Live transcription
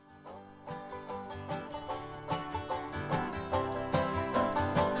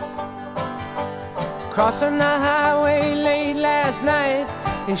crossing the highway late last night.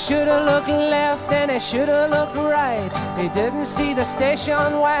 He should have looked left and he should have looked right. He didn't see the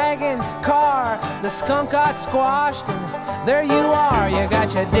station wagon car. The skunk got squashed and there you are. You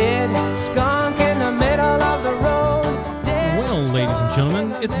got your dead skunk in the middle of the road. Well, ladies and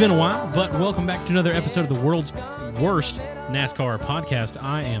gentlemen, it's been a while, but welcome back to another episode of the world's worst NASCAR podcast.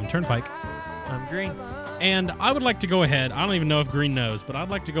 I am Turnpike. I'm Green. And I would like to go ahead, I don't even know if Green knows, but I'd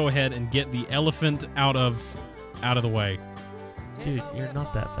like to go ahead and get the elephant out of the way. Dude, you're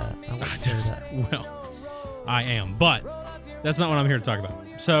not that fat. I wouldn't say that. Well, I am, but that's not what I'm here to talk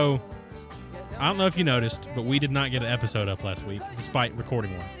about. So, I don't know if you noticed, but we did not get an episode up last week, despite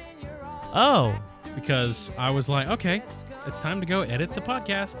recording one. Oh. Because I was like, okay, it's time to go edit the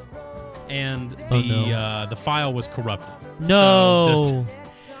podcast. And the file was corrupted. No.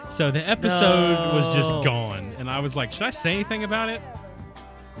 So the episode was just gone, and I was like, should I say anything about it?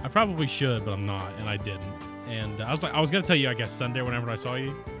 I probably should, but I'm not, and I didn't. And I was going to tell you, I guess, Sunday whenever I saw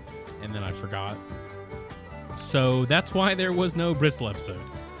you, and then I forgot. So that's why there was no Bristol episode.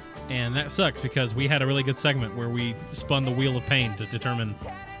 And that sucks, because we had a really good segment where we spun the wheel of pain to determine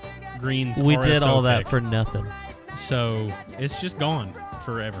Green's We RSO did all that pick. for nothing. So it's just gone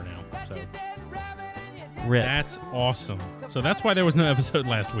forever now. So Rip. that's awesome. So that's why there was no episode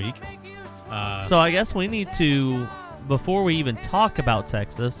last week. So I guess we need to, before we even talk about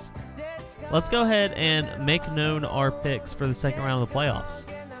Texas, let's go ahead and make known our picks for the second round of the playoffs.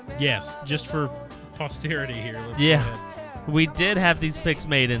 Yes, just for posterity here. Let's Yeah. go ahead. We did have these picks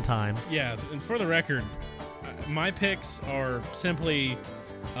made in time. Yeah, and for the record, my picks are simply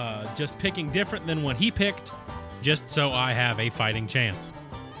just picking different than what he picked, just so I have a fighting chance.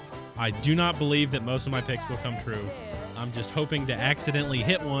 I do not believe that most of my picks will come true. I'm just hoping to accidentally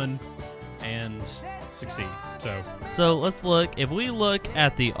hit one and succeed. So let's look. If we look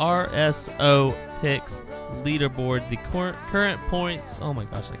at the RSO picks leaderboard, the current points. Oh my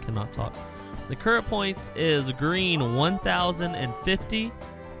gosh, I cannot talk. The current points is Green 1,050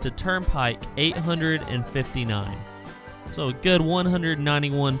 to Turnpike 859. So a good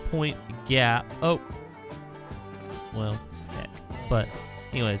 191 point gap. Oh, well, heck. But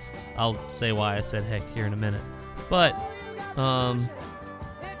anyways, I'll say why I said heck here in a minute. But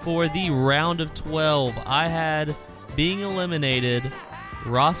for the round of 12, I had being eliminated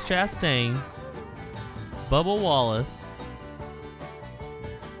Ross Chastain, Bubba Wallace,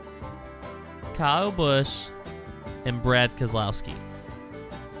 Kyle Busch, and Brad Keselowski.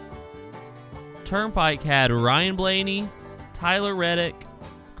 Turnpike had Ryan Blaney, Tyler Reddick,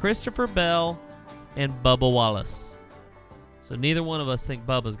 Christopher Bell, and Bubba Wallace. So neither one of us think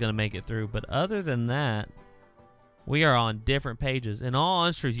Bubba's going to make it through, but other than that, we are on different pages. In all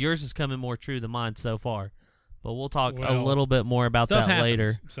honesty, yours is coming more true than mine so far, but we'll talk a little bit more about that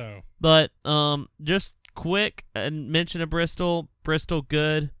later. So, but just quick mention of Bristol. Bristol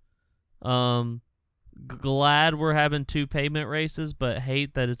good. Glad we're having two pavement races, but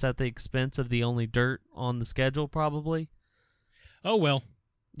hate that it's at the expense of the only dirt on the schedule. Probably. oh well,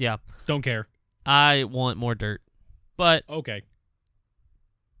 Yeah, don't care. I want more dirt, but Okay.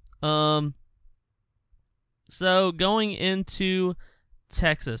 So going into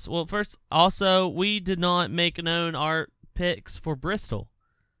Texas. Well, first, also, we did not make known our picks for Bristol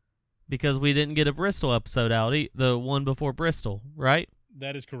because we didn't get a Bristol episode out, the one before Bristol, right?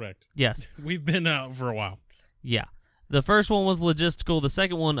 That is correct. Yes. We've been out for a while. Yeah. The first one was logistical. The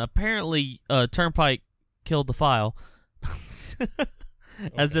second one, apparently, Turnpike killed the file.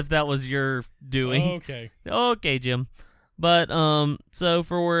 As if that was your doing. Okay. Okay, Jim. But, so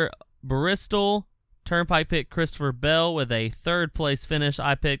for Bristol, Turnpike picked Christopher Bell with a third place finish.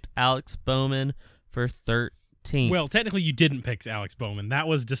 I picked Alex Bowman for 13th. Well, technically, you didn't pick Alex Bowman. That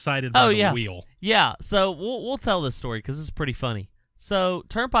was decided by the wheel. Yeah, so we'll tell this story because it's pretty funny. So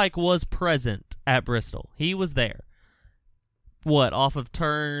Turnpike was present at Bristol. He was there. What, off of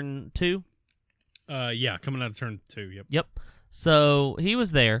turn 2? Yeah, coming out of turn 2, yep. Yep. So he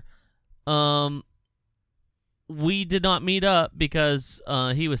was there. We did not meet up because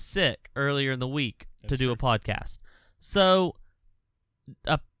he was sick earlier in the week to do a podcast. So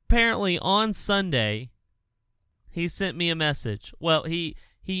apparently on Sunday, he sent me a message. Well, he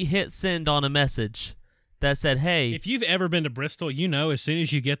hit send on a message that said, hey. If you've ever been to Bristol, you know as soon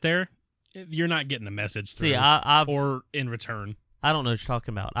as you get there, you're not getting a message through or in return. I don't know what you're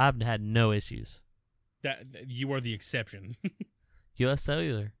talking about. I've had no issues. That you are the exception. U.S.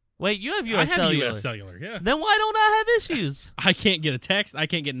 Cellular. Wait, you have U.S. Cellular. I have U.S. Cellular, yeah. Then why don't I have issues? I can't get a text. I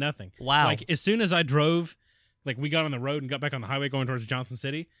can't get nothing. Wow. Like, as soon as I drove, like, we got on the road and got back on the highway going towards Johnson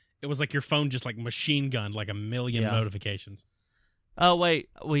City, it was like your phone just, like, machine gunned, like, a million notifications. Oh wait,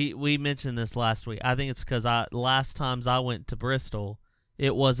 we mentioned this last week. I think it's because last times I went to Bristol,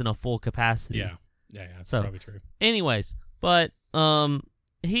 it wasn't a full capacity. Yeah, that's probably true. Anyways, but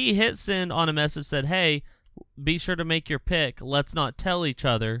he hit send on a message, said, "Hey, be sure to make your pick. Let's not tell each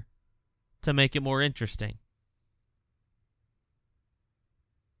other to make it more interesting."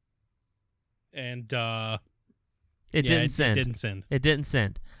 And it didn't send. It didn't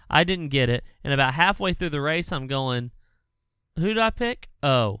send. I didn't get it. And about halfway through the race, I'm going, who did I pick?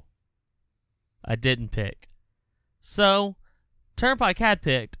 Oh, I didn't pick. So, Turnpike had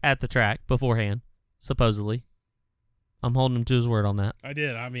picked at the track beforehand, supposedly. I'm holding him to his word on that. I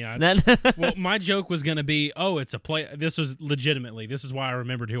did. I mean, well, my joke was going to be, it's a play. This was legitimately, this is why I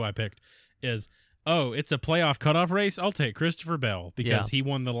remembered who I picked, is, it's a playoff cutoff race. I'll take Christopher Bell because he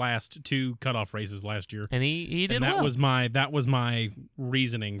won the last 2 cutoff races last year. And he did that well. That was my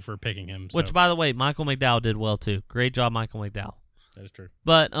reasoning for picking him. So. Which, by the way, Michael McDowell did well, too. Great job, Michael McDowell. That is true.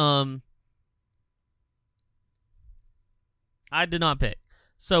 But I did not pick.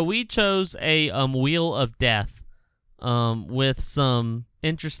 So we chose a Wheel of Death with some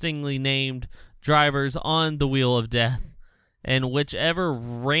interestingly named drivers on the Wheel of Death. And whichever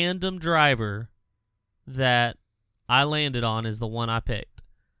random driver that I landed on is the one I picked.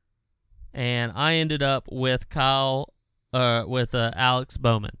 And I ended up with Alex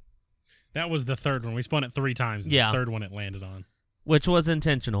Bowman. That was the third one. We spun it 3 times, and the third one it landed on. Which was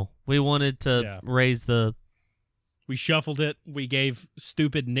intentional. We wanted to raise the... We shuffled it. We gave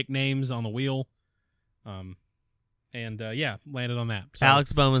stupid nicknames on the wheel. Landed on that. So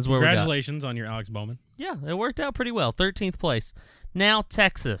Alex Bowman's where we got. Congratulations on your Alex Bowman. Yeah, it worked out pretty well. 13th place. Now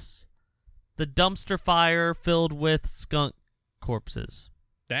Texas. The dumpster fire filled with skunk corpses.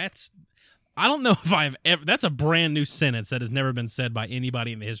 I don't know if I've ever... That's a brand new sentence that has never been said by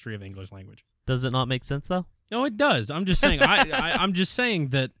anybody in the history of English language. Does it not make sense, though? No, it does. I'm just saying. I'm just saying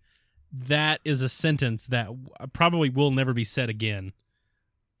that is a sentence that probably will never be said again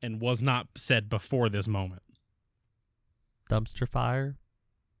and was not said before this moment. Dumpster fire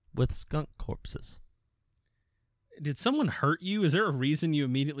with skunk corpses. Did someone hurt you? Is there a reason you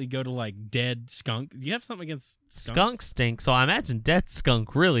immediately go to, like, dead skunk? Do you have something against skunks? Skunk stinks, so I imagine dead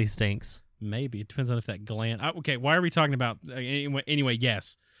skunk really stinks. Maybe. It depends on if that gland... okay, why are we talking about... Anyway,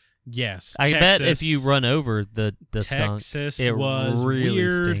 yes. Yes. I bet if you run over the skunk, it was really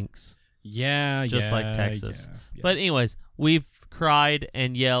weird. Stinks. Yeah, just like Texas. Yeah. But anyways, we've cried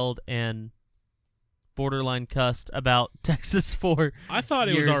and yelled and borderline cussed about Texas for I thought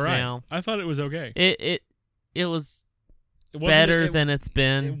it years was all right. now. I thought it was okay. It was better than it's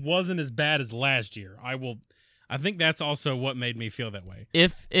been. It wasn't as bad as last year. I think that's also what made me feel that way.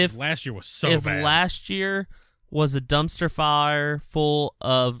 If last year was so bad. If last year was a dumpster fire full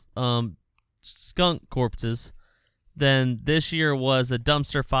of skunk corpses, then this year was a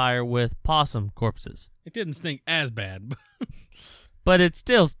dumpster fire with possum corpses. It didn't stink as bad. But it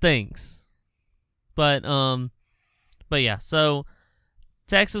still stinks. But yeah, so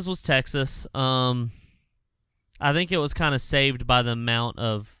Texas was Texas. I think it was kind of saved by the amount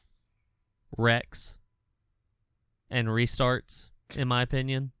of wrecks and restarts, in my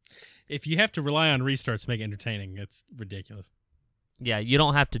opinion. If you have to rely on restarts to make it entertaining, it's ridiculous. Yeah, you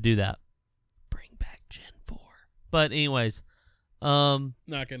don't have to do that. Bring back Gen 4. But anyways,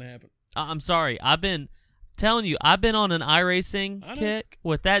 not gonna happen. I'm sorry. I've been telling you, I've been on an iRacing kick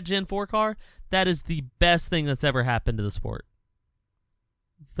with that Gen 4 car. That is the best thing that's ever happened to the sport.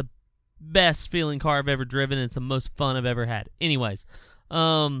 It's the best feeling car I've ever driven. It's the most fun I've ever had. Anyways,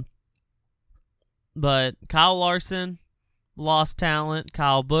 but Kyle Larson lost talent.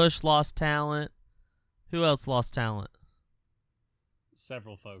 Kyle Busch lost talent. Who else lost talent?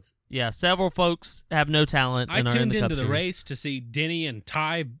 Several folks. Yeah, several folks have no talent. I tuned into the series. race to see Denny and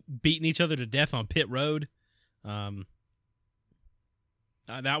Ty beating each other to death on pit road. That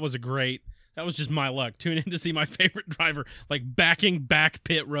was that was just my luck. Tune in to see my favorite driver like backing back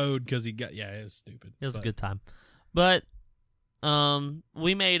pit road because it was stupid. It was a good time. But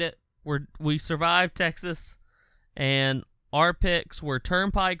we made it. We survived Texas, and our picks were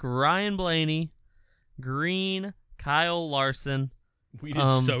Turnpike, Ryan Blaney, Green, Kyle Larson. We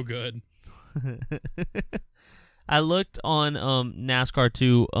did so good. I looked on NASCAR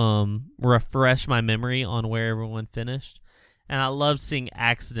to refresh my memory on where everyone finished, and I loved seeing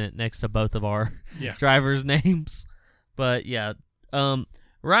accident next to both of our drivers' names. But yeah,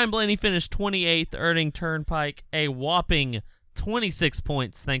 Ryan Blaney finished 28th, earning Turnpike a whopping 26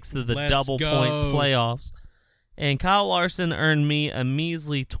 points thanks to the double points playoffs. And Kyle Larson earned me a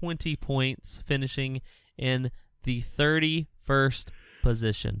measly 20 points, finishing in the 31st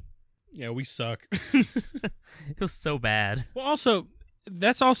position. Yeah, we suck. It was so bad. Well, also,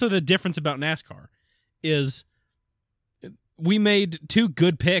 that's also the difference about NASCAR is we made 2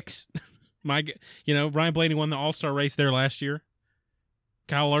 good picks. Ryan Blaney won the All-Star race there last year.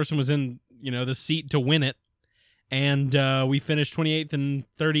 Kyle Larson was in, the seat to win it. And we finished 28th and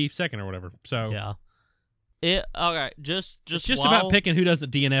 32nd or whatever. So yeah. All right, just it's just about picking who does the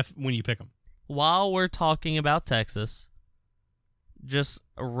DNF when you pick them. While we're talking about Texas, just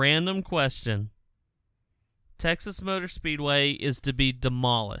a random question. Texas Motor Speedway is to be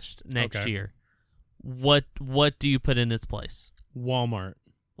demolished next year. What do you put in its place? Walmart.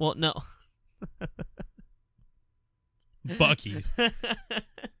 Well, no. Buc-ee's.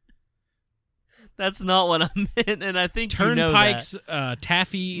 That's not what I meant, and I think Turnpike's you know that.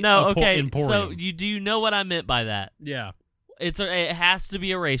 Taffy No, okay. Emporium. So do you know what I meant by that? Yeah. It has to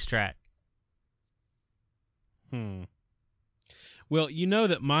be a racetrack. Well, you know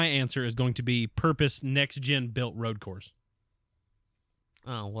that my answer is going to be Purpose next-gen built road course.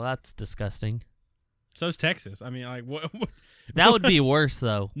 Oh, well, that's disgusting. So's Texas. I mean, like, what? That would be worse,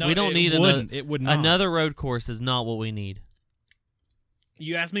 though. No, we don't need it would not. Another road course is not what we need.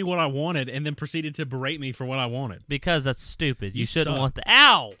 You asked me what I wanted and then proceeded to berate me for what I wanted. Because that's stupid. You shouldn't suck. want the...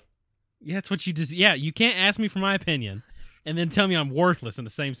 Ow! Yeah, that's what you just... Yeah, you can't ask me for my opinion and then tell me I'm worthless in the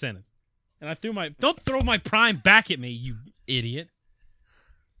same sentence. And I threw my... Don't throw my prime back at me, you idiot.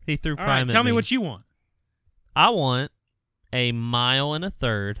 He threw All prime right, at me. tell me what you want. I want a 1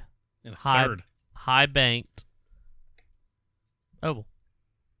 1/3 And a third. high banked oval.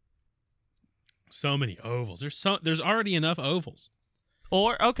 So many ovals. There's already enough ovals.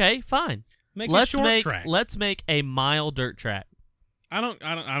 Or okay, fine. Let's make track. Let's make a mile dirt track. I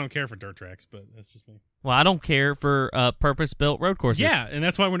don't care for dirt tracks, but that's just me. Well, I don't care for purpose-built road courses. Yeah, and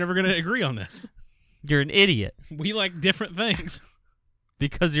that's why we're never going to agree on this. You're an idiot. We like different things.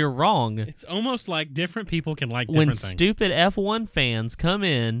 Because you're wrong. It's almost like different people can like different things. When stupid F1 fans come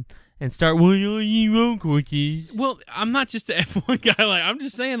in and start, well, you own cookies. Well, I'm not just the F1 guy. Like, I'm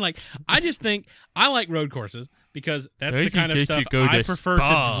just saying, like, I just think I like road courses because that's the kind of stuff I prefer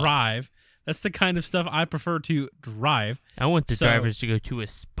to drive. That's the kind of stuff I prefer to drive. I want the drivers to go to a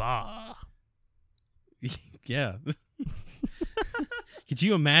spa. Yeah. Could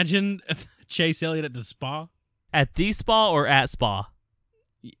you imagine Chase Elliott at the spa? At the spa or at spa?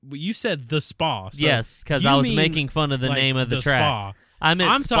 You said the spa. So yes, because I was making fun of the name of the track. Spa. I meant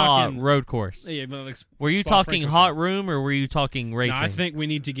I'm spa talking, road course. Yeah, like were you talking hot room or were you talking racing? No, I think we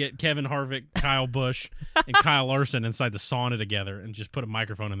need to get Kevin Harvick, Kyle Busch, and Kyle Larson inside the sauna together and just put a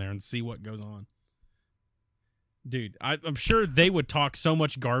microphone in there and see what goes on. Dude, I'm sure they would talk so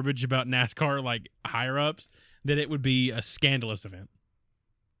much garbage about NASCAR, like higher-ups, that it would be a scandalous event.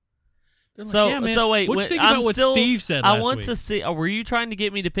 Like, so wait, what do you think about what Steve said last I want week? to see. Were you trying to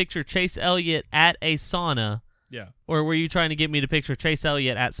get me to picture Chase Elliott at a sauna? Yeah. Or were you trying to get me to picture Chase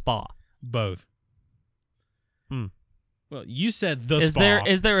Elliott at Spa? Both. Well, you said the spa.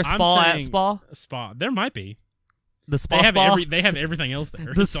 Is there a spa at Spa? A spa. There might be. The spa spa? They have everything else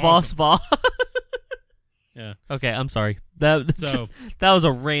there. The spa awesome. spa. Yeah. Okay, I'm sorry. That was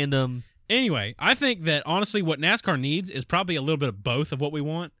a random... Anyway, I think that, honestly, what NASCAR needs is probably a little bit of both of what we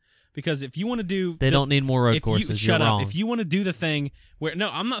want. Because if you want to do... They don't need more road courses. Shut up. Wrong. If you want to do the thing where... No,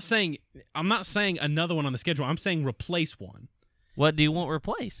 I'm not saying another one on the schedule. I'm saying replace one. What do you want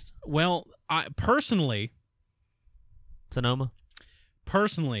replaced? Well, personally... Sonoma?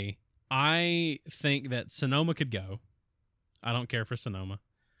 Personally, I think that Sonoma could go. I don't care for Sonoma.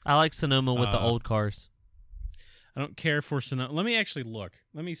 I like Sonoma with the old cars. I don't care for Sonoma. Let me actually look.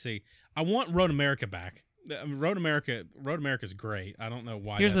 Let me see. I want Road America back. Road America's great. I don't know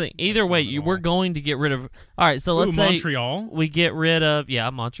why. Here's the thing. Either way, we're going to get rid of... All right, so let's say... Montreal. We get rid of... Yeah,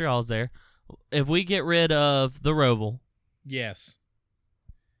 Montreal's there. If we get rid of the Roval... Yes.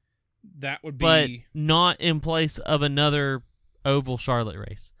 That would be... But not in place of another oval Charlotte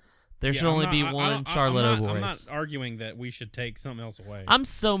race. There should only be one Charlotte oval race. I'm not arguing that we should take something else away. I'm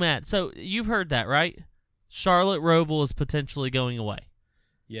so mad. So, you've heard that, right? Charlotte Roval is potentially going away.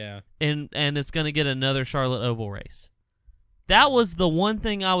 Yeah. And it's going to get another Charlotte oval race. That was the one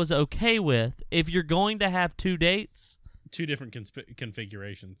thing I was okay with. If you're going to have two dates... Two different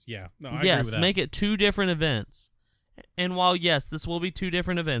configurations. Yeah. No, I agree yes, with that. make it two different events. And while, yes, this will be two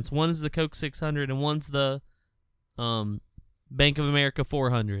different events. One is the Coke 600 and one's the Bank of America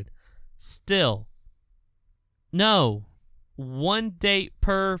 400. Still, no. One date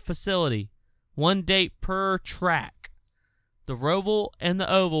per facility. One date per track. The Roval and the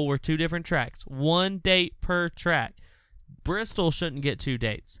Oval were two different tracks. One date per track. Bristol shouldn't get two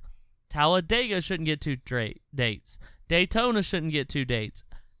dates. Talladega shouldn't get two dates. Daytona shouldn't get two dates.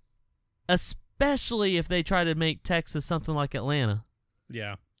 especially if they try to make Texas something like Atlanta.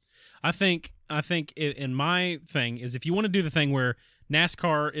 Yeah. I think in my thing is if you want to do the thing where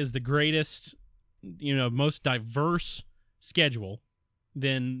NASCAR is the greatest, most diverse schedule,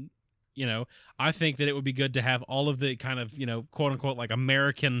 then, I think that it would be good to have all of the kind of, quote unquote, like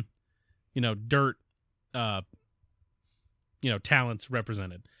American, dirt, talents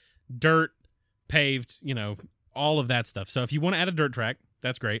represented. Dirt, paved, all of that stuff. So if you want to add a dirt track,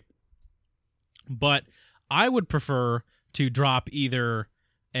 that's great. But I would prefer to drop either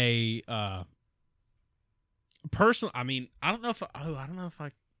a personal. I mean, I don't know if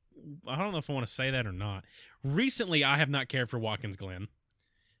I want to say that or not. Recently, I have not cared for Watkins Glen.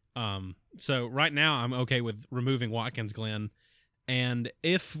 So right now I'm okay with removing Watkins Glen, and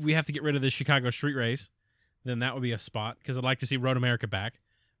if we have to get rid of the Chicago Street Race, then that would be a spot because I'd like to see Road America back.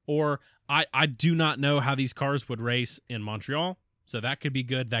 Or I do not know how these cars would race in Montreal, so that could be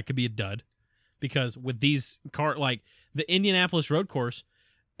good. That could be a dud because with these like the Indianapolis road course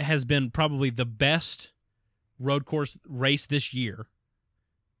has been probably the best road course race this year,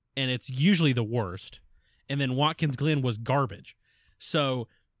 and it's usually the worst. And then Watkins Glen was garbage. So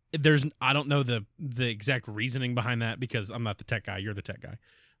I don't know the exact reasoning behind that because I'm not the tech guy. You're the tech guy.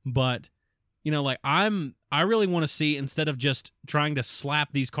 But, I really want to see, instead of just trying to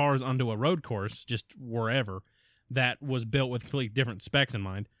slap these cars onto a road course, just wherever, that was built with completely different specs in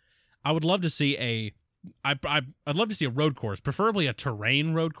mind, I would love to see I'd love to see a road course, preferably a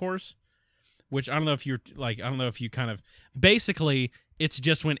terrain road course, which I don't know if you kind of, basically it's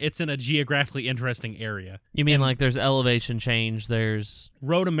just when it's in a geographically interesting area. You mean like there's elevation change, there's...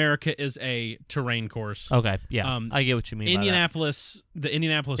 Road America is a terrain course. Okay, yeah, I get what you mean The Indianapolis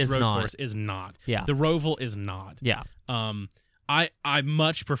road course is not. Yeah. The Roval is not. Yeah. I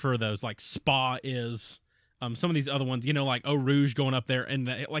much prefer those, like Spa is... some of these other ones, like Eau Rouge going up there, and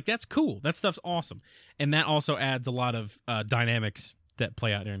that's cool. That stuff's awesome, and that also adds a lot of dynamics that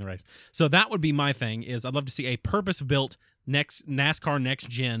play out during the race. So that would be my thing. Is I'd love to see a purpose-built NASCAR next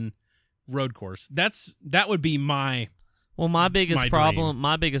gen road course. That would be my. Well, my biggest problem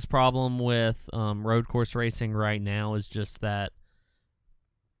dream. with road course racing right now is just that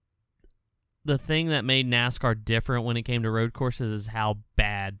the thing that made NASCAR different when it came to road courses is how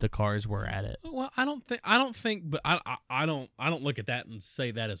bad the cars were at it. Well, I don't think, but I don't look at that and say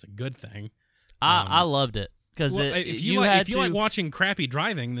that as a good thing. I loved it because if you like watching crappy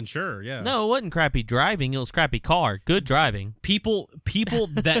driving, then sure, yeah. No, it wasn't crappy driving; it was crappy car. Good driving. People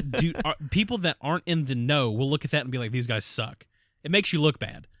that aren't in the know will look at that and be like, "These guys suck." It makes you look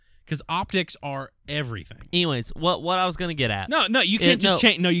bad. Because optics are everything. Anyways, what I was gonna get at? No, you can't just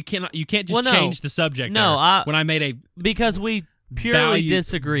change. No, you cannot. You can't just change the subject. No, when I made because we purely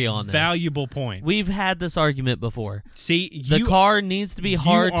disagree on this valuable point. We've had this argument before. See, the car needs to be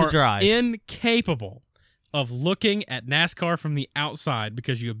hard to drive. Incapable of looking at NASCAR from the outside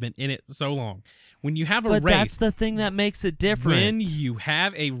because you have been in it so long. When you have a race, that's the thing that makes it different. When you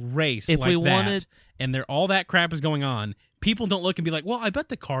have a race and all that crap is going on, people don't look and be like, well, I bet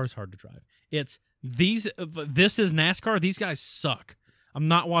the car's hard to drive. It's this is NASCAR. These guys suck. I'm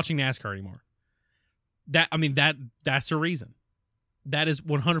not watching NASCAR anymore. That's a reason. That is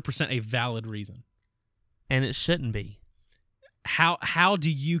 100% a valid reason. And it shouldn't be. How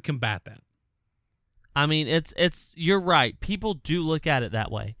do you combat that? I mean, it's you're right. People do look at it that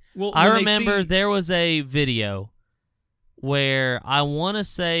way. Well, I remember there was a video where I want to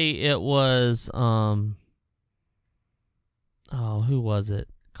say it was who was it?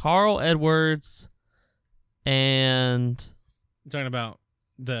 Carl Edwards and you're talking about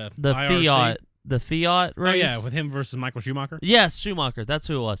the IRC? the Fiat race. Oh yeah, with him versus Michael Schumacher. Yes, Schumacher. That's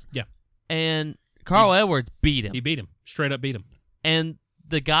who it was. Yeah, and Carl Edwards beat him. He beat him. Straight up beat him. And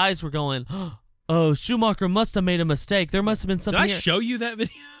the guys were going, "Oh, Schumacher must have made a mistake. There must have been something." Did I show you that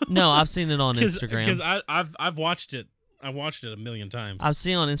video? No, I've seen it on Instagram. Because I've watched it. I watched it a million times. I've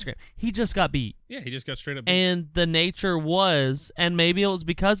seen it on Instagram. He just got beat. Yeah, he just got straight up beat. And the nature was, and maybe it was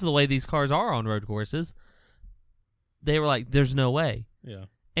because of the way these cars are on road courses, they were like, there's no way. Yeah.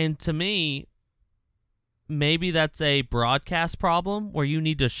 And to me, maybe that's a broadcast problem where you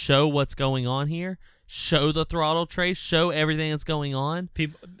need to show what's going on here, show the throttle trace, show everything that's going on.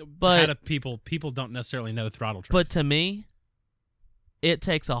 People don't necessarily know throttle trace. But to me, it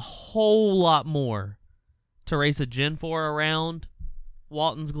takes a whole lot more to race a Gen 4 around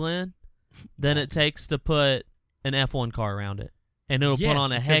Walton's Glen than it takes to put an F1 car around it. And it'll put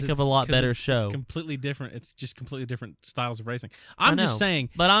on a heck of a lot better show. It's completely different. It's just completely different styles of racing. I'm just saying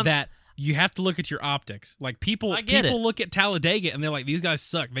that you have to look at your optics. Like people look at Talladega and they're like, these guys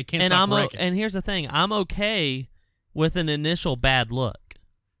suck. They can't stop wrecking. And here's the thing. I'm okay with an initial bad look.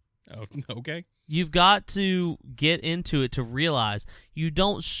 Oh, okay. You've got to get into it to realize you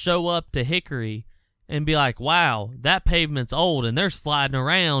don't show up to Hickory and be like, wow, that pavement's old and they're sliding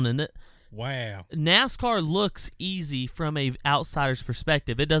around. And Wow. NASCAR looks easy from a outsider's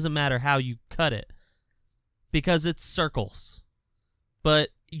perspective. It doesn't matter how you cut it because it's circles. But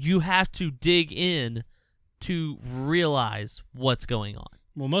you have to dig in to realize what's going on.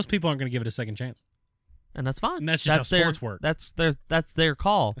 Well, most people aren't going to give it a second chance. And that's fine. And that's just how sports work. That's their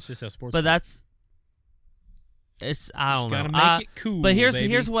call. That's just how sports But work. I don't know. Gotta make it cool, But here's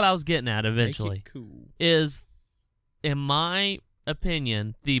baby. what I was getting at eventually. Make it cool. Is, in my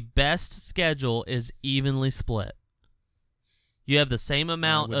opinion, the best schedule is evenly split. You have the same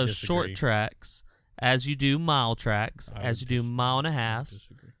amount of short tracks as you do mile tracks, as you do mile and a halves,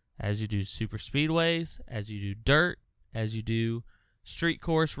 as you do super speedways, as you do dirt, as you do street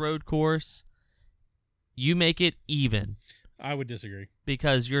course, road course. You make it even. I would disagree.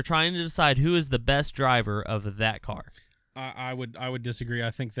 Because you're trying to decide who is the best driver of that car. I would disagree. I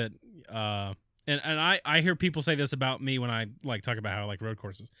think that and I hear people say this about me when I talk about how I like road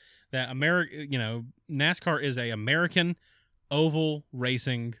courses. That NASCAR is a American oval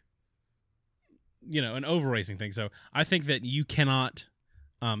racing, an oval racing thing. So I think that you cannot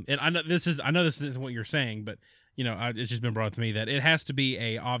and I know this isn't what you're saying, but it's just been brought up to me that it has to be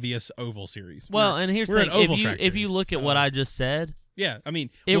a obvious oval series. Well, and here's the thing: if you look at what I just said, yeah, I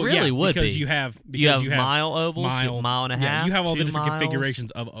mean, it really would because be. you have mile ovals, mile and a half. You have all the different miles. configurations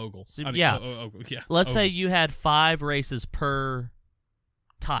of oval. Let's say you had 5 races per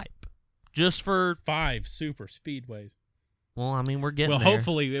type, just for 5 super speedways. Well, I mean, we're getting there.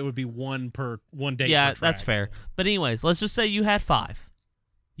 Hopefully it would be one day. Yeah, per track, that's fair. So. But anyways, let's just say you had 5.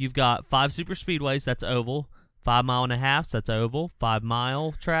 You've got 5 super speedways. That's oval. 5 mile and a half, that's oval. 5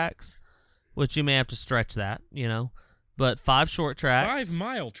 mile tracks, which you may have to stretch that, But 5 short tracks. 5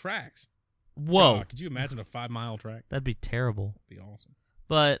 mile tracks. Whoa. God, could you imagine a 5 mile track? That'd be terrible. That'd be awesome.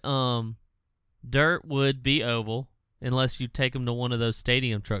 But dirt would be oval, unless you take them to one of those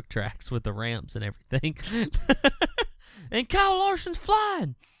stadium truck tracks with the ramps and everything. And Kyle Larson's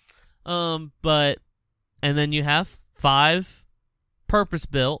flying. And then you have 5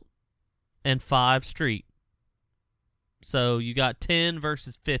 purpose-built and 5 street. So you got 10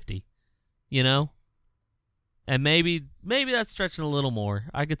 versus 50, And maybe that's stretching a little more.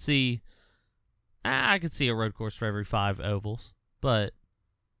 I could see a road course for every 5 ovals, but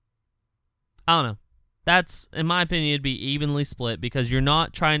I don't know. That's, in my opinion, it'd be evenly split because you're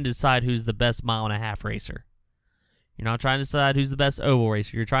not trying to decide who's the best mile and a half racer. You're not trying to decide who's the best oval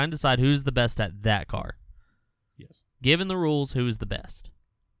racer. You're trying to decide who's the best at that car. Yes. Given the rules, who is the best?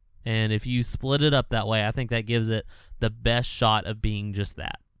 And if you split it up that way, I think that gives it the best shot of being just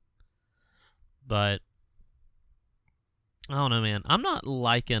that. But I don't know, man. I'm not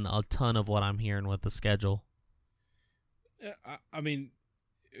liking a ton of what I'm hearing with the schedule. I mean,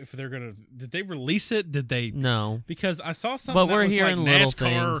 if they're gonna, did they release it? Did they? No, because I saw something. But that we're was hearing like little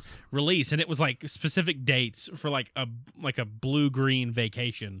NASCAR things. Release, and it was like specific dates for like a blue-green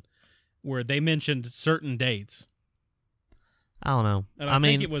vacation, where they mentioned certain dates. I don't know. And I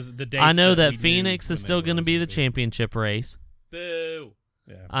think it was the dates. I know that we Phoenix knew is still going to be the championship. championship race. Boo.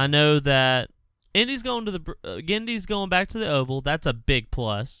 Yeah. I know that Indy's going to Indy's going back to the oval. That's a big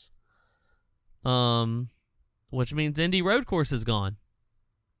plus. Which means Indy Road Course is gone.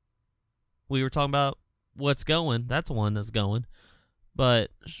 We were talking about what's going. That's one that's going. But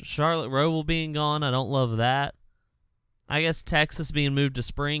Charlotte Roval being gone, I don't love that. I guess Texas being moved to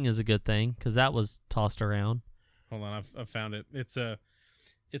spring is a good thing because that was tossed around. Hold on, I've found it. It's a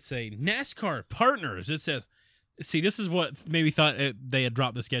NASCAR partners. It says, see, this is what maybe thought they had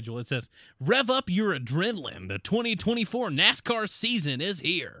dropped the schedule. It says, rev up your adrenaline. The 2024 NASCAR season is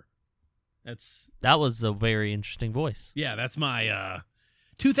here. That was a very interesting voice. Yeah, that's my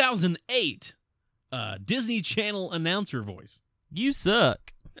 2008 Disney Channel announcer voice. You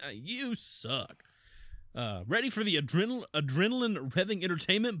suck. You suck. Ready for the adrenaline revving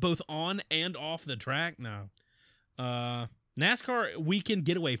entertainment both on and off the track? No. NASCAR weekend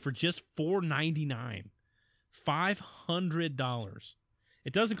getaway for just $499. $500.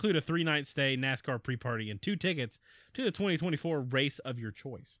 It does include a 3-night stay, NASCAR pre-party, and 2 tickets to the 2024 race of your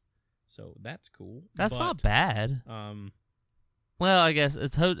choice. So that's cool. That's not bad. Well, I guess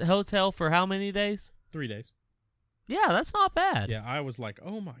it's hotel for how many days? 3 days. Yeah, that's not bad. Yeah, I was like,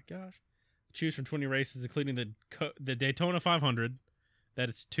 oh my gosh. Choose from 20 races, including the Daytona 500. That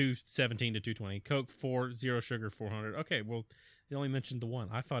it's 217 to 220. Coke 4, zero sugar 400. Okay, well, it only mentioned the one.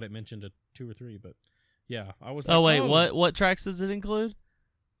 I thought it mentioned a 2 or 3, but yeah, I was. Oh wait, what tracks does it include?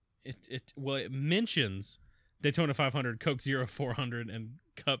 It mentions Daytona 500, Coke 0 400, and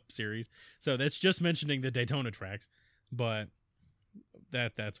Cup series. So that's just mentioning the Daytona tracks, but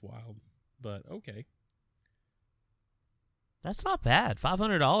that's wild. But okay. That's not bad.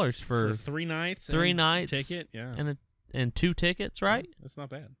 $500 for 3 nights. 3 nights. Ticket, yeah. And 2 tickets, right? That's not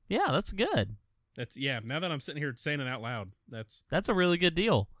bad. Yeah, that's good. Now that I'm sitting here saying it out loud, that's a really good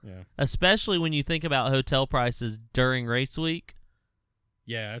deal. Yeah. Especially when you think about hotel prices during race week.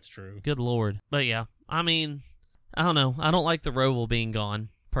 Yeah, that's true. Good Lord. But yeah, I mean, I don't know. I don't like the Roval being gone,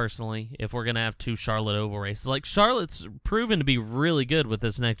 personally, if we're going to have 2 Charlotte Oval races. Like, Charlotte's proven to be really good with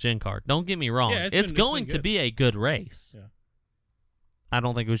this next-gen car. Don't get me wrong. Yeah, it's going to be a good race. Yeah. I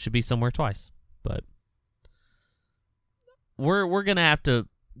don't think we should be somewhere twice. But we're going to have to...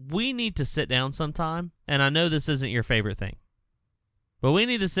 We need to sit down sometime, and I know this isn't your favorite thing, but we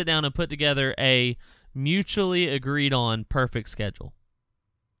need to sit down and put together a mutually agreed-on perfect schedule.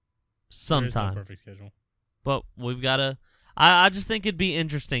 Sometime. There is no perfect schedule. But we've got to... I just think it'd be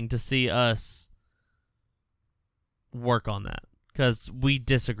interesting to see us work on that, because we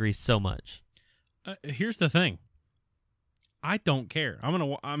disagree so much. Here's the thing. I don't care.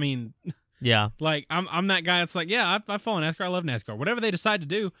 Yeah. Like, I'm that guy that's like, yeah, I follow NASCAR. I love NASCAR. Whatever they decide to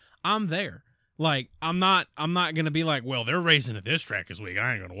do, I'm there. Like, I'm not going to be like, well, they're racing at this track this week.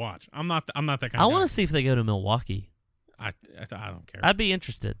 I ain't going to watch. I'm not that kind of guy. I want to see if they go to Milwaukee. I don't care. I'd be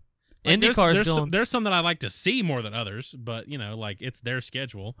interested. Like, IndyCar's going... There's some that I like to see more than others, but, like, it's their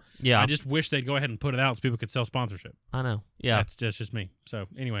schedule. Yeah. I just wish they'd go ahead and put it out so people could sell sponsorship. I know. Yeah. That's just me. So,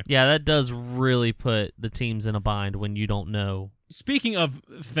 anyway. Yeah, that does really put the teams in a bind when you don't know. Speaking of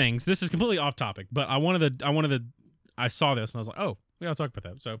things, this is completely off topic, but I saw this and I was like, oh, we gotta talk about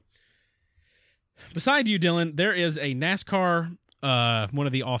that. So, beside you, Dylan, there is a NASCAR, one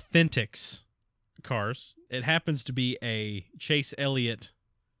of the Authentics cars. It happens to be a Chase Elliott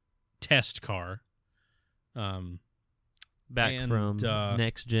test car. Back from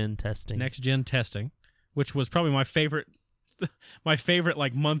next gen testing, which was probably my favorite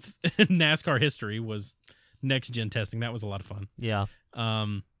like month in NASCAR history was next gen testing. That was a lot of fun. Yeah.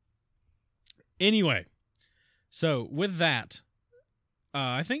 Anyway, so with that,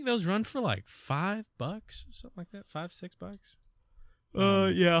 I think those run for like $5, something like that.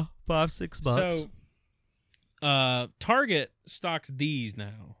 $5-6. Yeah, $5-6. So, Target stocks these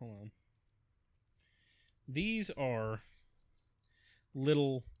now. Hold on. These are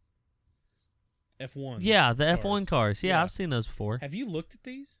little F1. Yeah, the cars. F1 cars. Yeah, I've seen those before. Have you looked at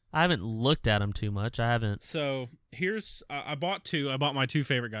these? I haven't looked at them too much. I haven't. So here's I bought 2. I bought my 2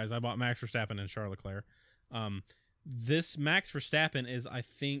 favorite guys. I bought Max Verstappen and Charles Leclerc. This Max Verstappen is, I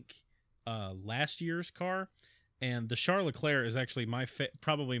think, last year's car, and the Charles Leclerc is actually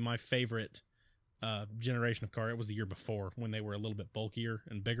probably my favorite generation of car. It was the year before when they were a little bit bulkier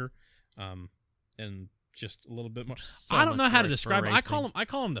and bigger, and just a little bit more. So I don't know much how to worse describe for it. racing. I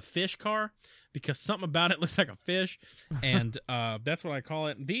call them the fish car because something about it looks like a fish, and that's what I call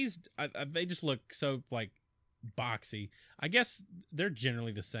it. These they just look so like boxy. I guess they're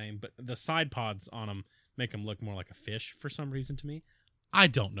generally the same, but the side pods on them make them look more like a fish for some reason to me. I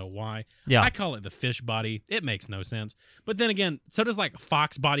don't know why. Yeah. I call it the fish body. It makes no sense. But then again, so does like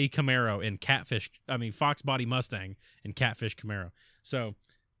Fox body Camaro and Fox body Mustang and Catfish Camaro. So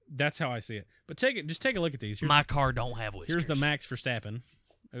that's how I see it. But just take a look at these. My car don't have whiskers. Here's the Max Verstappen.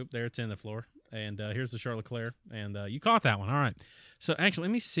 Oop, there it's in the floor. And here's the Charles Leclerc. And you caught that one. All right. So actually,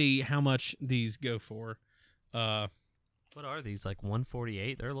 let me see how much these go for. What are these? Like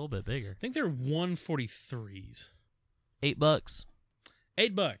 $148? They're a little bit bigger. I think they're 143s. $8.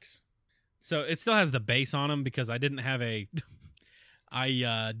 $8. So it still has the base on them because I didn't have a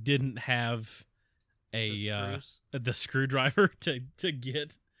the screwdriver to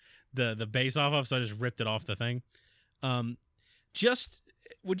get the base off of, so I just ripped it off the thing. Just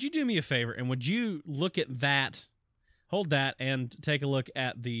would you do me a favor and would you look at that, hold that, and take a look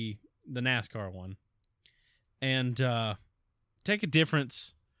at the NASCAR one, and take a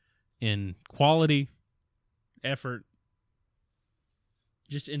difference in quality, effort,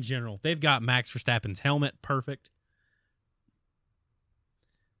 just in general. They've got Max Verstappen's helmet perfect.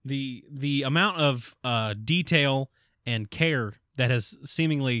 The amount of detail and care that has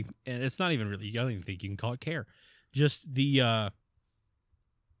seemingly, and it's not even really, I don't even think you can call it care, just the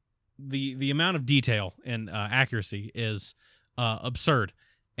amount of detail and accuracy is absurd,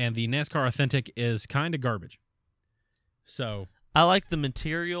 and the NASCAR Authentic is kind of garbage. So I like the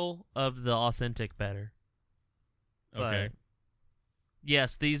material of the Authentic better. Okay. But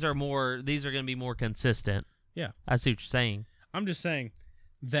yes, these are going to be more consistent. Yeah. I see what you're saying. I'm just saying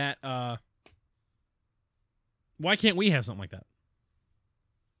that why can't we have something like that?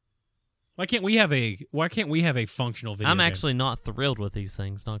 Why can't we have a functional video I'm game? actually not thrilled with these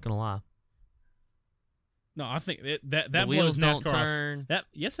things. Not gonna lie. No, I think that The blows wheels NASCAR don't off. turn.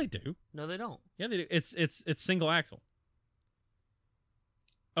 Yes, they do. No, they don't. Yeah, they do. It's single axle.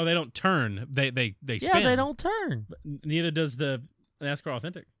 Oh, they don't turn. They spin. Yeah, they don't turn. But neither does the NASCAR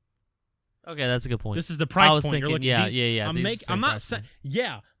Authentic. Okay, that's a good point. This is the price I was point. Thinking, You're looking. yeah, these, yeah. I'm not saying.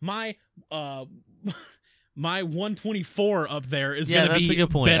 Yeah, my my 124 up there is going to be that's a good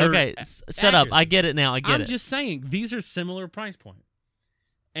point. better. Okay, shut up. I get it now. I get I'm it. just saying these are similar price point,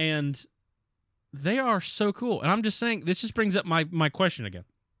 and they are so cool. And I'm just saying this just brings up my question again.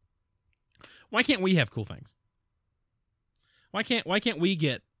 Why can't we have cool things? Why can't we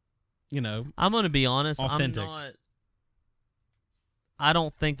get, I'm going to be honest. Authentics. I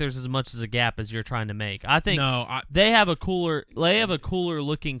don't think there's as much as a gap as you're trying to make. I think no, they have a cooler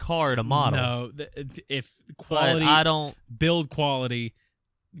looking car to model. No, if quality, but I don't build quality,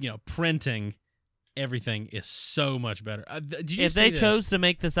 printing, everything is so much better. Did you if see they this? chose to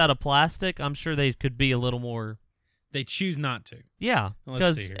make this out of plastic, I'm sure they could be a little more. They choose not to. Yeah,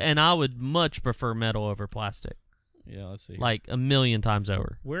 Let's see here. and I would much prefer metal over plastic, Yeah, let's see. like 1,000,000 times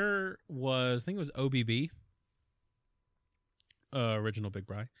over. Where was I think it was OBB. Original Big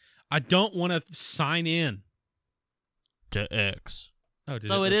Bri. I don't want to sign in To X. Oh, did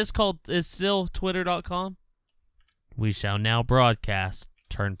So it is called. It's still Twitter.com. We shall now broadcast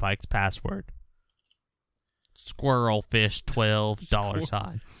Turnpike's password. Squirrelfish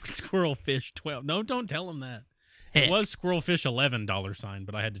 $12 Squirrelfish 12. No, don't tell him that. It was Squirrelfish $11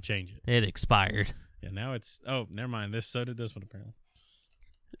 but I had to change it. It expired. Yeah, now it's. Oh, never mind. So did this one apparently.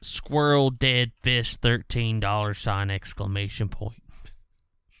 Squirrel dead fish $13 exclamation point.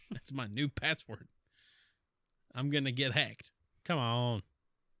 That's my new password. I'm gonna get hacked. Come on.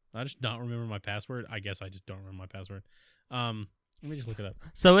 I just don't remember my password. I guess I just don't remember my password. Let me just look it up.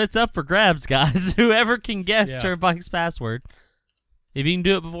 So it's up for grabs, guys. Whoever can guess Yeah. Turnpike's password. If you can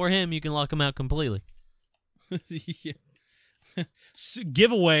do it before him, you can lock him out completely. Yeah.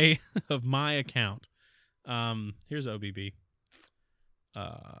 Giveaway of my account. Here's OBB.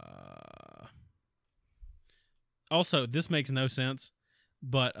 Also, this makes no sense,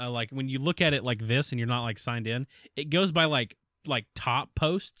 but like when you look at it like this and you're not like signed in, it goes by like top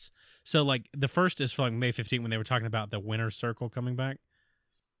posts. So like the first is for like May 15th when they were talking about the winner's circle coming back.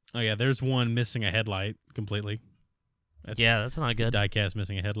 Oh yeah, there's one missing a headlight completely. That's not good. Diecast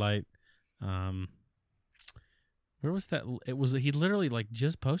missing a headlight. Where was that? It was he literally like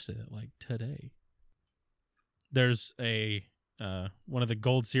just posted it like today. There's a one of the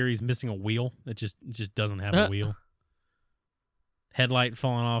Gold Series missing a wheel. It just doesn't have a wheel. Headlight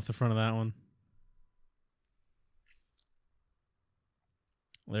falling off the front of that one.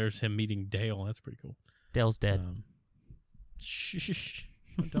 There's him meeting Dale. That's pretty cool. Dale's dead. Shh.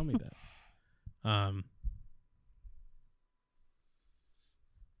 Don't tell me that.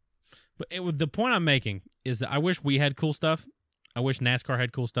 But the point I'm making is that I wish we had cool stuff. I wish NASCAR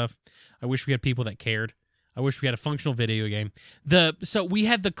had cool stuff. I wish we had people that cared. I wish we had a functional video game. So we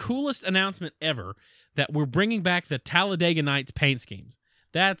had the coolest announcement ever that we're bringing back the Talladega Nights paint schemes.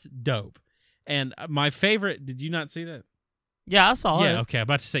 That's dope. And my favorite, did you not see that? Yeah, I saw it. Yeah, okay. I'm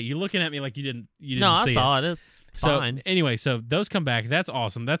about to say, you're looking at me like you didn't see it. No, I saw it. It's fine. So anyway, so those come back. That's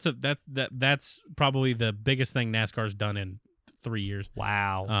awesome. That's probably the biggest thing NASCAR's done in 3 years.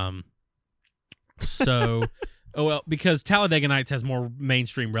 Wow. So because Talladega Nights has more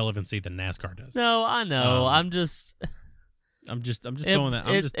mainstream relevancy than NASCAR does. No, I know. I'm just throwing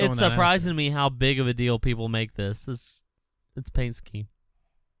that. It's surprising me how big of a deal people make this. It's paint scheme.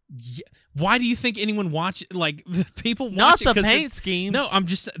 Yeah. Why do you think anyone watch like people watch Not it? the paint schemes. No,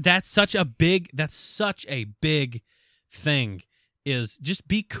 that's such a big thing. Is just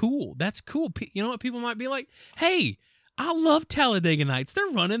be cool. That's cool. You know what people might be like? Hey, I love Talladega Nights. They're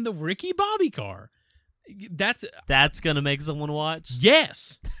running the Ricky Bobby car. That's gonna make someone watch.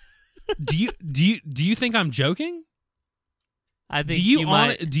 Yes. do you think I'm joking? I think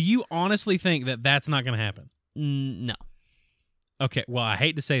do you honestly think that that's not going to happen? No. Okay, well, I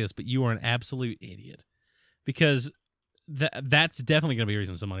hate to say this, but you are an absolute idiot because that's definitely going to be a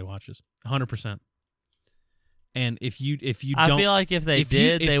reason somebody watches 100%. And if you I don't, feel like if they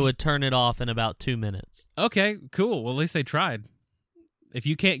they would turn it off in about 2 minutes. Okay, cool. Well, at least they tried. If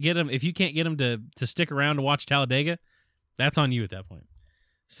you can't get them to stick around to watch Talladega, that's on you at that point.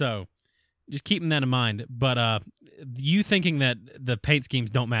 So, just keeping that in mind. But you thinking that the paint schemes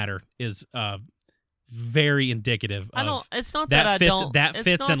don't matter is very indicative. I don't. It's not that that fits, I don't. That it's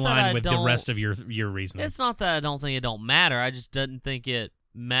fits not in that line I with the don't- rest of your reasoning. It's not that I don't think it don't matter. I just didn't think it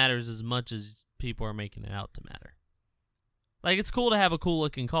matters as much as people are making it out to matter. Like, it's cool to have a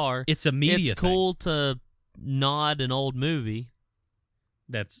cool-looking car. It's a media It's cool to nod an old movie.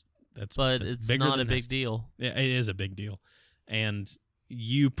 But it's bigger not than a big deal. Yeah, it is a big deal. And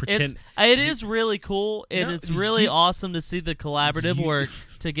you pretend... It is really cool, and it's really awesome to see the collaborative work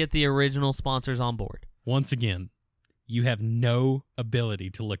to get the original sponsors on board. Once again, you have no ability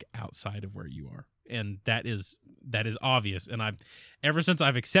to look outside of where you are. And that is obvious. And ever since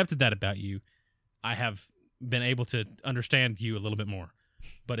I've accepted that about you, I have been able to understand you a little bit more.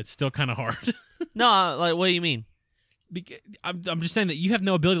 But it's still kind of hard. No, like, what do you mean? I'm just saying that you have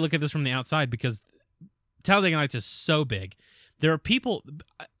no ability to look at this from the outside because Talladega Nights is so big. There are people,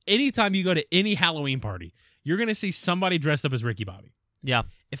 anytime you go to any Halloween party, you're going to see somebody dressed up as Ricky Bobby. Yeah.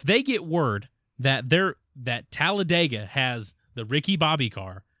 If they get word that Talladega has the Ricky Bobby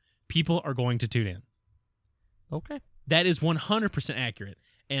car, people are going to tune in. Okay. That is 100% accurate.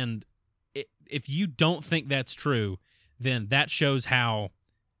 And if you don't think that's true, then that shows how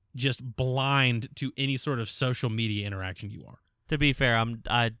just blind to any sort of social media interaction you are. To be fair, I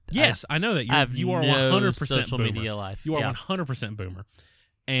know that you are no 100% social boomer. media life. You are 100% boomer,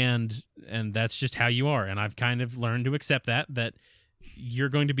 and that's just how you are. And I've kind of learned to accept that you're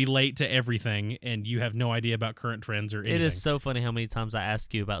going to be late to everything, and you have no idea about current trends or anything. It is so funny how many times I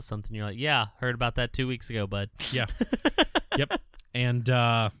ask you about something. You're like, "Yeah, heard about that 2 weeks ago, bud." Yeah. Yep. And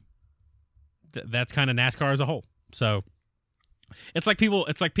that's kind of NASCAR as a whole. So it's like people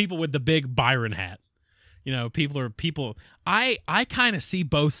with the big Byron hat. You know, people. I kind of see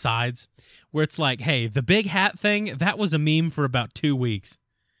both sides where it's like, hey, the big hat thing, that was a meme for about 2 weeks.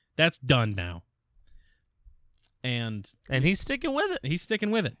 That's done now. And he's sticking with it. He's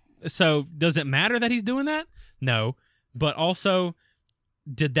sticking with it. So does it matter that he's doing that? No. But also,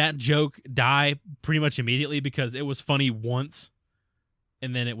 did that joke die pretty much immediately because it was funny once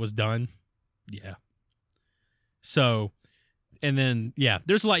and then it was done? Yeah. So, and then, yeah,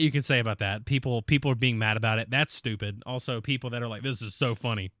 there's a lot you can say about that. People are being mad about it. That's stupid. Also, people that are like, this is so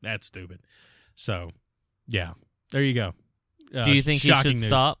funny. That's stupid. So, yeah, there you go. Do you think he should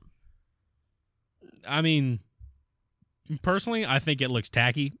stop? I mean, personally, I think it looks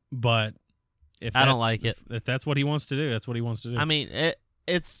tacky, but I don't like it. If that's what he wants to do, that's what he wants to do. I mean,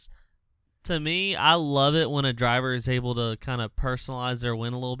 it's to me, I love it when a driver is able to kind of personalize their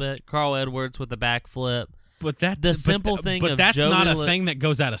win a little bit. Carl Edwards with the backflip. But that's not a thing that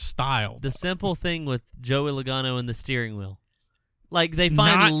goes out of style. The simple thing with Joey Logano and the steering wheel. Like, they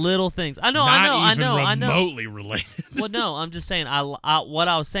find little things. I know. Remotely related. Well, no, I'm just saying. What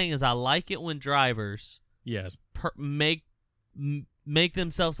I was saying is I like it when drivers make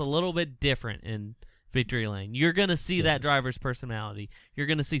themselves a little bit different in victory lane. You're gonna see that driver's personality. You're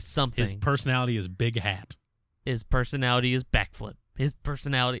gonna see something. His personality is big hat. His personality is backflip. His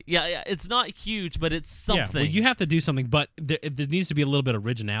personality, yeah, it's not huge, but it's something. Yeah, well, you have to do something, but there needs to be a little bit of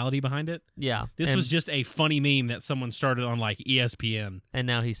originality behind it. Yeah. This was just a funny meme that someone started on, like, ESPN. And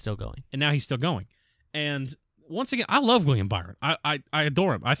now he's still going. And once again, I love William Byron. I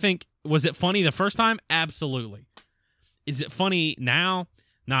adore him. I think, was it funny the first time? Absolutely. Is it funny now?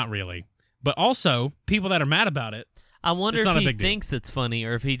 Not really. But also, people that are mad about it, I wonder if he thinks it's funny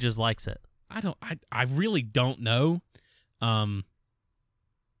or if he just likes it. I really don't know.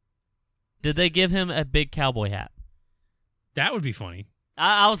 Did they give him a big cowboy hat? That would be funny.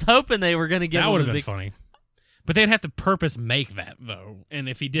 I was hoping they were going to give him that would have been funny. But they'd have to purpose make that, though. And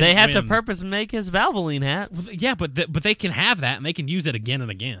if he didn't They have to purpose make his Valvoline hats. Well, yeah, but they can have that, and they can use it again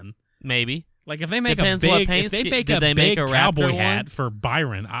and again. Maybe. Like, if they make Depends a what big, paint if they make did a they big make a cowboy Raptor hat one? for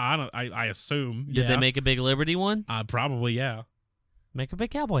Byron, I assume. Did they make a big Liberty one? Probably, yeah. Make a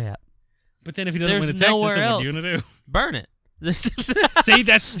big cowboy hat. But then if he doesn't win the Texas, then what are you going to do? Burn it. See,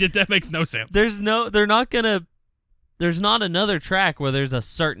 that makes no sense. There's not another track where there's a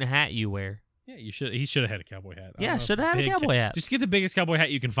certain hat you wear. Yeah, he should have had a cowboy hat. Yeah, should have had a cowboy hat. Just get the biggest cowboy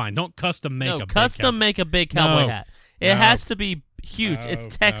hat you can find. Don't custom make make a big cowboy hat. It has to be huge.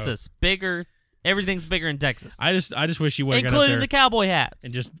 It's Texas. Bigger. Everything's bigger in Texas. I just wish you would have including the cowboy hats.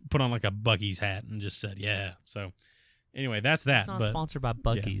 And just put on like a Buc-ee's hat and just said, yeah. So anyway, that's that. It's not sponsored by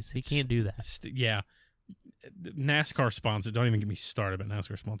Buc-ee's. He can't do that. Yeah. NASCAR sponsor. Don't even get me started about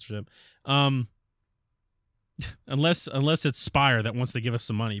NASCAR sponsorship. Unless it's Spire that wants to give us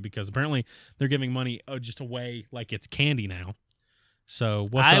some money, because apparently they're giving money just away like it's candy now. So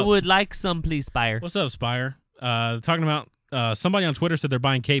I would like some, please, Spire. What's up, Spire? Talking about somebody on Twitter said they're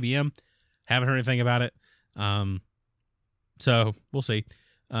buying KBM. Haven't heard anything about it. So we'll see.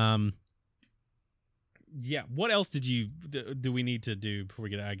 Yeah. What else do we need to do before we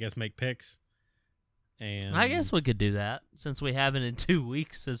get? I guess make picks. And I guess we could do that since we haven't in 2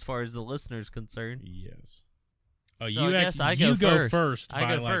 weeks, as far as the listeners concerned. Yes. Oh, So I guess I you go go first. first I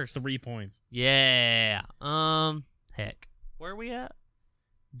by go like first. 3 points. Yeah. Heck. Where are we at?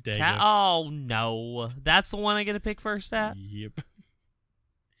 Dega. Oh, no. That's the one I get to pick first at? Yep.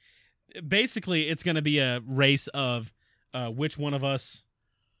 Basically, it's going to be a race of which one of us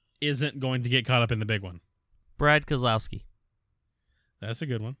isn't going to get caught up in the big one. Brad Kozlowski. That's a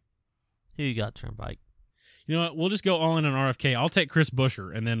good one. Who you got, Turnpike? You know what? We'll just go all in on RFK. I'll take Chris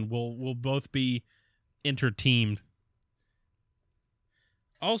Buescher, and then we'll both be inter-teamed.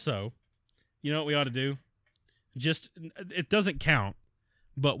 Also, you know what we ought to do? Just it doesn't count,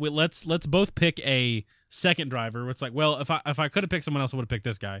 but let's both pick a second driver. It's like, well, if I could have picked someone else, I would have picked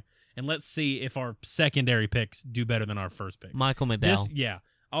this guy, and let's see if our secondary picks do better than our first pick. Michael McDowell. Yeah,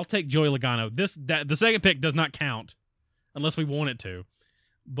 I'll take Joey Logano. The second pick does not count unless we want it to,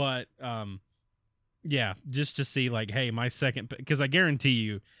 but yeah, just to see like, hey, my second pick, because I guarantee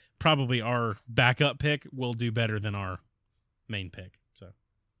you, probably our backup pick will do better than our main pick. So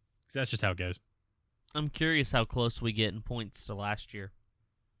that's just how it goes. I'm curious how close we get in points to last year.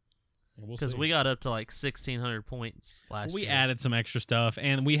 Because We'll we got up to like 1,600 points last year. We added some extra stuff,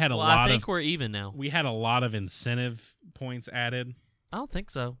 and we had a lot I think we're even now. We had a lot of incentive points added. I don't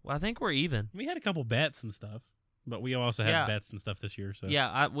think so. I think we're even. We had a couple bets and stuff, but we also had bets and stuff this year. So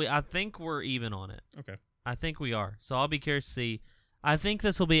yeah, I think we're even on it. Okay. I think we are. So I'll be curious to see. I think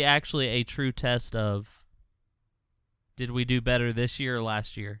this will be actually a true test of did we do better this year or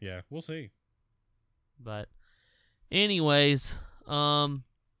last year? Yeah, we'll see. But anyways,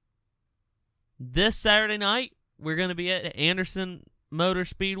 this Saturday night we're going to be at Anderson Motor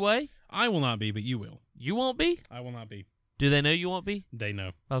Speedway. I will not be, but you will. You won't be? I will not be. Do they know you won't be? They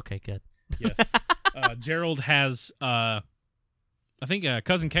know. Okay, good. Yes. Gerald has, I think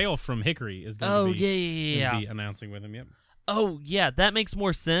Cousin Kale from Hickory is going to be, yeah. be announcing with him. Yep. Oh, yeah, that makes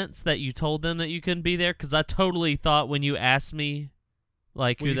more sense that you told them that you couldn't be there, because I totally thought when you asked me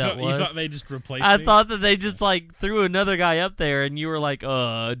like who that was. You thought they just replaced I me? thought that they just like threw another guy up there, and you were like,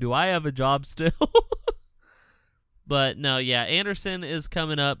 do I have a job still? But no, yeah, Anderson is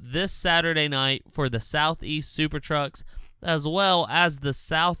coming up this Saturday night for the Southeast Super Trucks, as well as the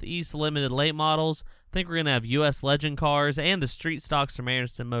Southeast Limited Late Models. I think we're going to have U.S. Legend cars and the street stocks from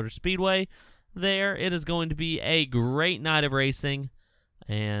Anderson Motor Speedway there. It is going to be a great night of racing,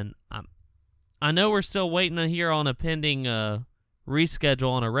 and I know we're still waiting to hear on a pending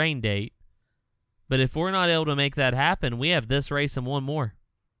reschedule on a rain date, but if we're not able to make that happen, we have this race and one more.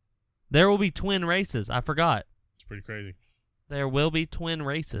 There will be twin races. I forgot. It's pretty crazy. There will be twin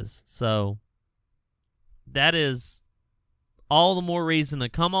races, so that is all the more reason to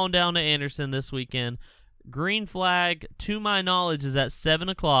come on down to Anderson this weekend. Green flag, to my knowledge, is at 7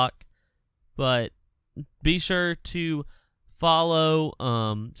 o'clock, but be sure to follow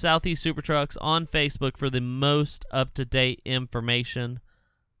Southeast Super Trucks on Facebook for the most up-to-date information.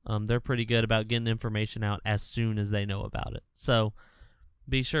 They're pretty good about getting information out as soon as they know about it. So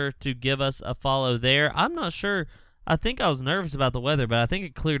be sure to give us a follow there. I'm not sure. I think I was nervous about the weather, but I think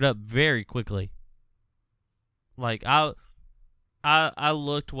it cleared up very quickly. Like, I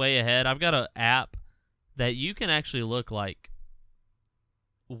looked way ahead. I've got an app that you can actually look like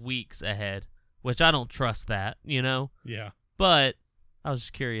weeks ahead, which I don't trust that, you know? Yeah. But I was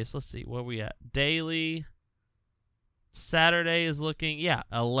just curious. Let's see. Where we at? Daily. Saturday is looking,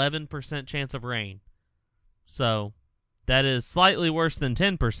 11% chance of rain. So that is slightly worse than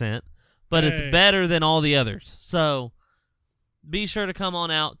 10%, but it's better than all the others. So be sure to come on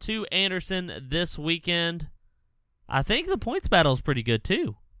out to Anderson this weekend. I think the points battle is pretty good,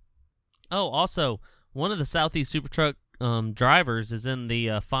 too. Oh, also, one of the Southeast Super Truck drivers is in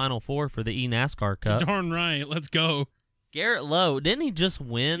the Final Four for the eNASCAR Cup. Darn right. Let's go. Garrett Lowe, didn't he just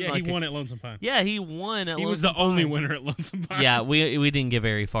win? Yeah, he won at Lonesome Pine. Yeah, he won at Lonesome Pine. He was the only winner at Lonesome Pine. Yeah, we didn't get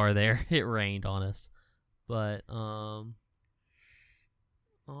very far there. It rained on us. But, all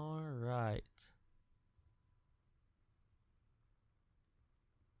right.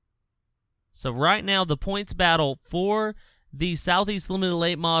 So right now, the points battle for the Southeast Limited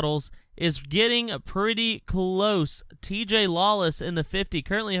Late Models is getting pretty close. TJ Lawless in the 50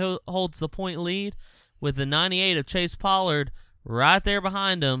 currently holds the point lead, with the 98 of Chase Pollard right there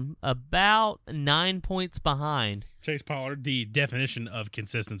behind him, about 9 points behind. Chase Pollard, the definition of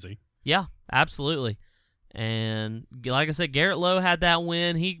consistency. Yeah, absolutely. And like I said, Garrett Lowe had that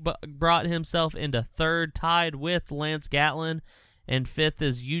win. He brought himself into third, tied with Lance Gatlin. And fifth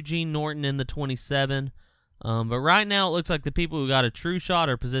is Eugene Norton in the 27. But right now it looks like the people who got a true shot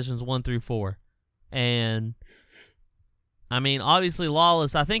are positions 1 through 4. And I mean, obviously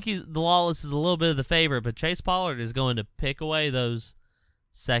Lawless, I think Lawless is a little bit of the favorite, but Chase Pollard is going to pick away those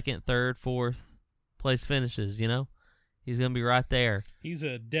second, third, fourth place finishes, you know? He's going to be right there. He's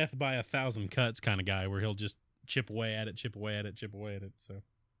a death by 1,000 cuts kind of guy where he'll just chip away at it, chip away at it, chip away at it. So,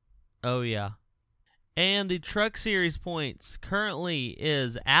 Oh, yeah. And the Truck Series points currently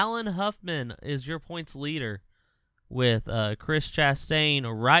is Alan Huffman is your points leader with Chris Chastain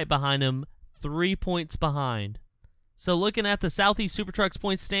right behind him, 3 points behind. So looking at the Southeast Super Trucks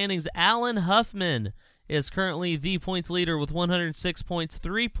points standings, Alan Huffman is currently the points leader with 106 points.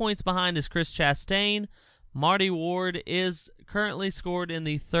 3 points behind is Chris Chastain. Marty Ward is currently scored in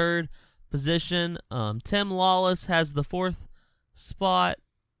the 3rd position. Tim Lawless has the 4th spot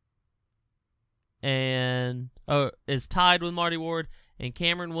and is tied with Marty Ward, and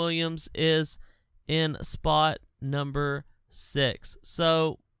Cameron Williams is in spot number 6.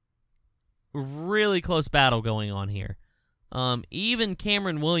 So really close battle going on here. Even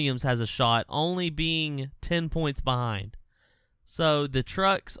Cameron Williams has a shot, only being 10 points behind. So the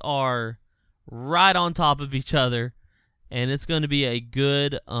trucks are right on top of each other, and it's going to be a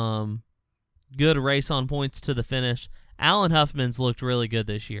good race on points to the finish. Alan Huffman's looked really good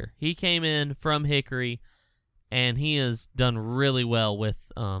this year. He came in from Hickory, and he has done really well with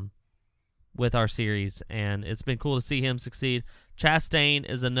our series, and it's been cool to see him succeed. Chastain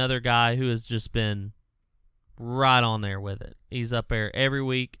is another guy who has just been right on there with it. He's up there every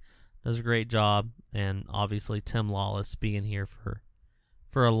week, does a great job, and obviously Tim Lawless being here for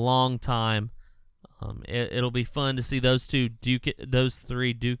a long time. It'll be fun to see those three duke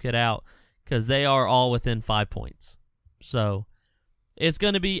it out, because they are all within 5 points. So it's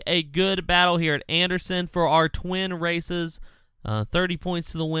going to be a good battle here at Anderson for our twin races. 30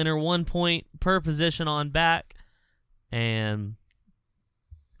 points to the winner, 1 point per position on back. And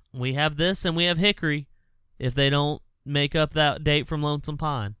we have this and we have Hickory if they don't make up that date from Lonesome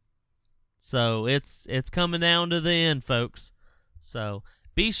Pine. So it's coming down to the end, folks. So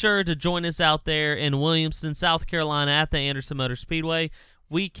be sure to join us out there in Williamston, South Carolina at the Anderson Motor Speedway.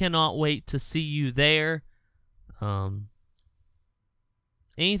 We cannot wait to see you there.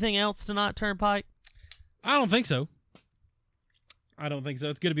 Anything else tonight, Turnpike? I don't think so.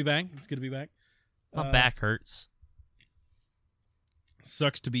 It's good to be back. My back hurts.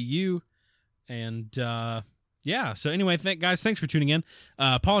 Sucks to be you. And, yeah. So anyway, guys, thanks for tuning in.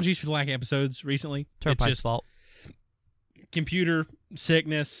 Apologies for the lack of episodes recently. Turnpike's fault. Computer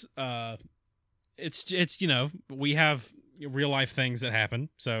sickness. It's we have real life things that happen.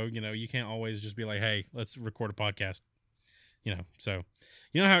 So, you can't always just be like, hey, let's record a podcast. So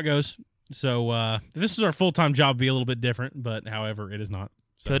you know how it goes. So if this was our full-time job, it'd be a little bit different, but however, it is not.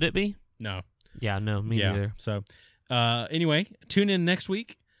 So, Could it be? No. Yeah, no, me neither. So anyway, tune in next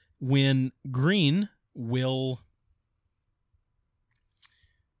week when Green will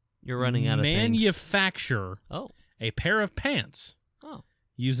You're running out of manufacture a pair of pants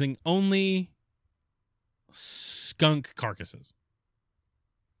using only skunk carcasses.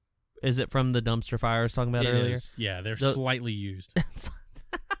 Is it from the dumpster fire I was talking about earlier? Is. Yeah, they're slightly used.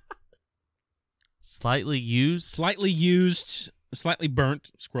 Slightly used? Slightly used, slightly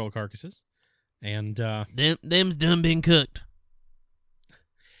burnt squirrel carcasses. And them's done been cooked.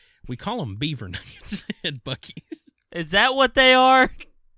 We call them beaver nuggets at Buc-ee's. Is that what they are?